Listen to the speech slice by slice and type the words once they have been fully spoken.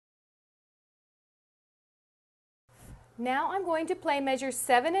Now I'm going to play measures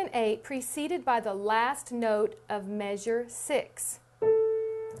 7 and 8 preceded by the last note of measure 6.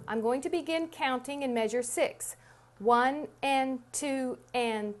 I'm going to begin counting in measure 6. 1 and 2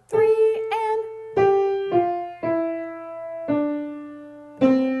 and 3 and...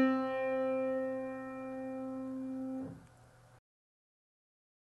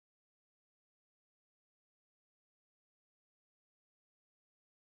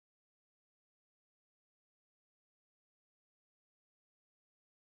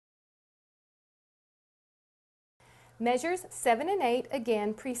 Measures 7 and 8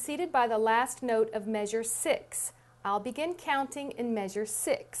 again preceded by the last note of measure 6. I'll begin counting in measure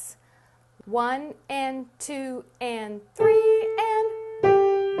 6. 1 and 2 and 3 and...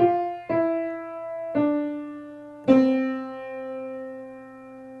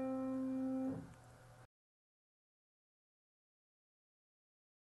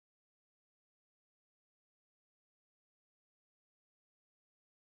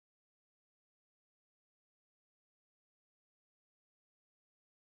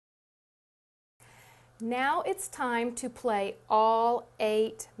 Now it's time to play all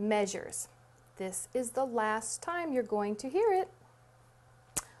 8 measures. This is the last time you're going to hear it.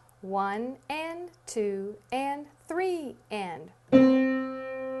 1 and 2 and 3 and...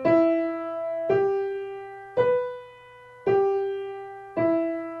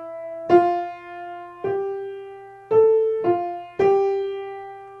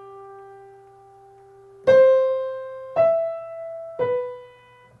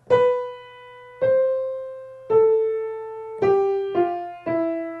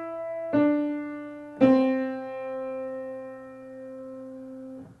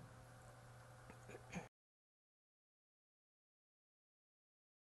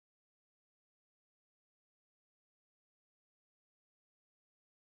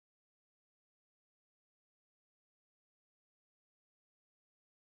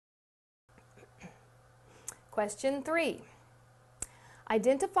 Question 3.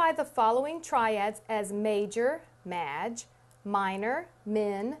 Identify the following triads as major, maj, minor,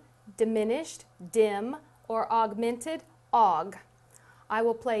 min, diminished, dim, or augmented, aug. I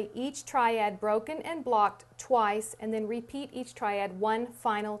will play each triad broken and blocked twice and then repeat each triad one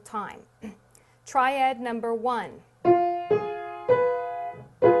final time. Triad number 1.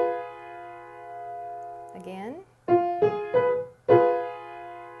 Again.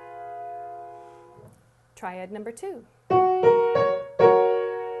 Triad number 2.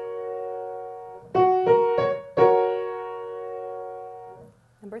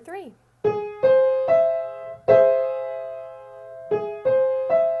 Number 3.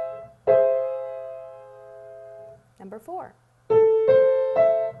 Number 4.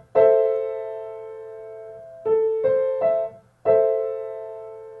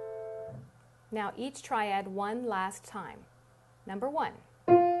 Now each triad one last time. Number 1.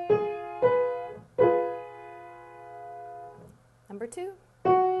 Number 2.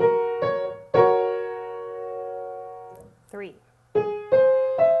 3.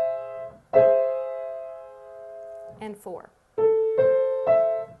 And 4.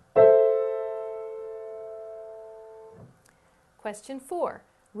 Question 4,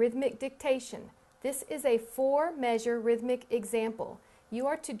 rhythmic dictation. This is a 4-measure rhythmic example. You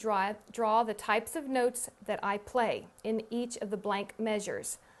are to draw the types of notes that I play in each of the blank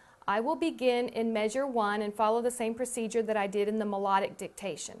measures. I will begin in measure 1 and follow the same procedure that I did in the melodic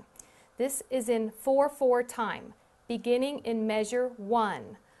dictation. This is in 4/4 time, beginning in measure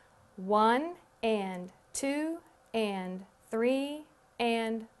 1. 1 and 2 and 3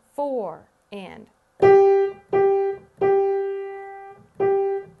 and 4 and...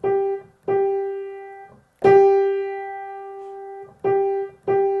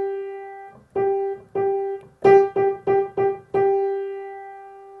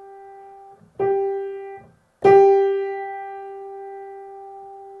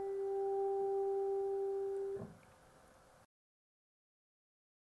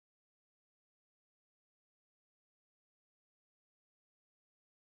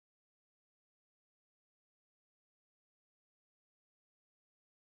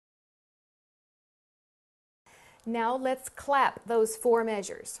 Now let's clap those 4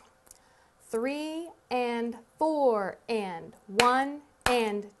 measures. 3 and 4 and 1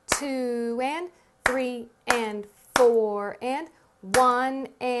 and 2 and 3 and 4 and 1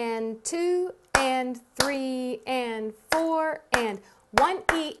 and 2 and 3 and 4 and 1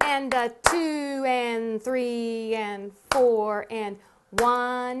 E and a 2 and 3 and 4 and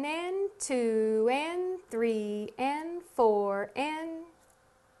 1 and 2 and 3 and 4 and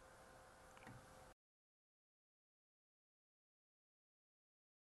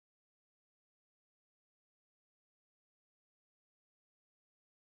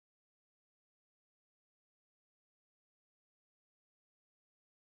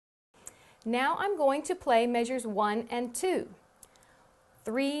Now I'm going to play measures 1 and 2.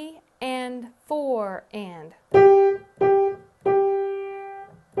 3 and 4 and.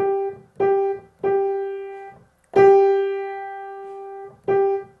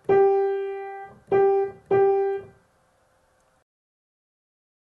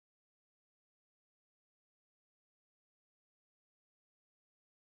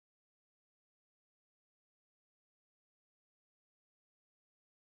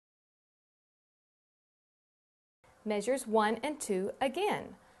 Measures 1 and 2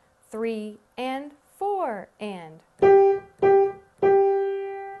 again. 3 and 4 and.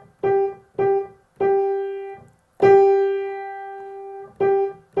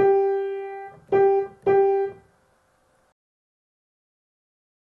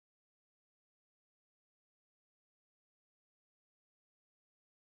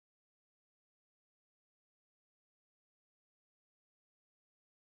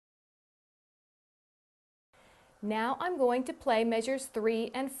 Now I'm going to play measures 3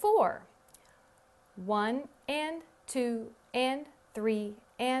 and 4. 1 and 2 and 3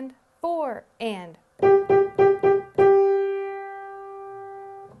 and 4 and.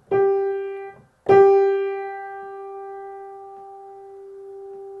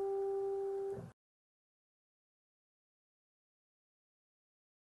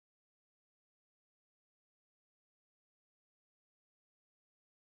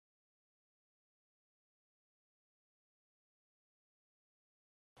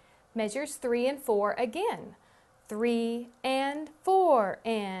 Measures 3 and 4 again. 3 and 4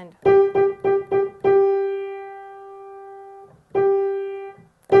 and.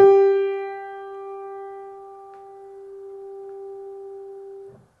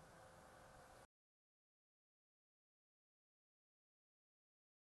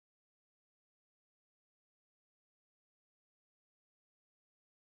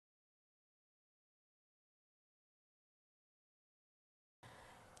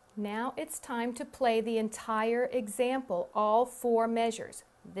 Now it's time to play the entire example, all 4 measures.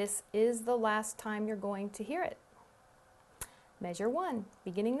 This is the last time you're going to hear it. Measure 1,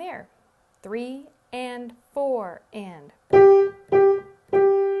 beginning there. 3 and 4 and.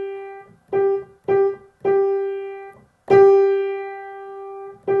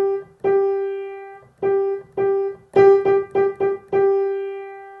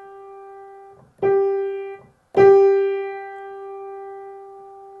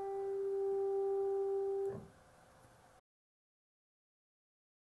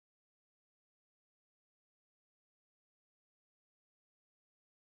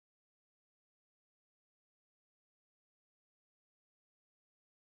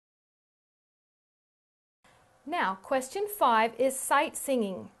 Now, question 5 is sight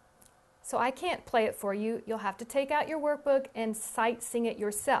singing. So I can't play it for you. You'll have to take out your workbook and sight sing it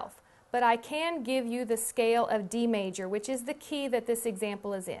yourself. But I can give you the scale of D major, which is the key that this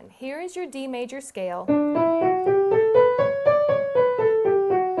example is in. Here is your D major scale.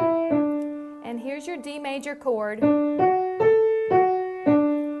 And here's your D major chord.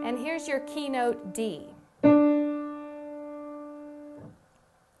 And here's your keynote D.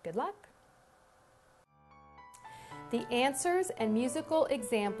 Good luck. The answers and musical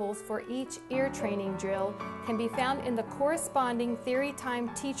examples for each ear training drill can be found in the corresponding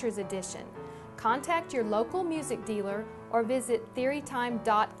Theorytime Teacher's Edition. Contact your local music dealer or visit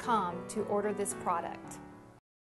theorytime.com to order this product.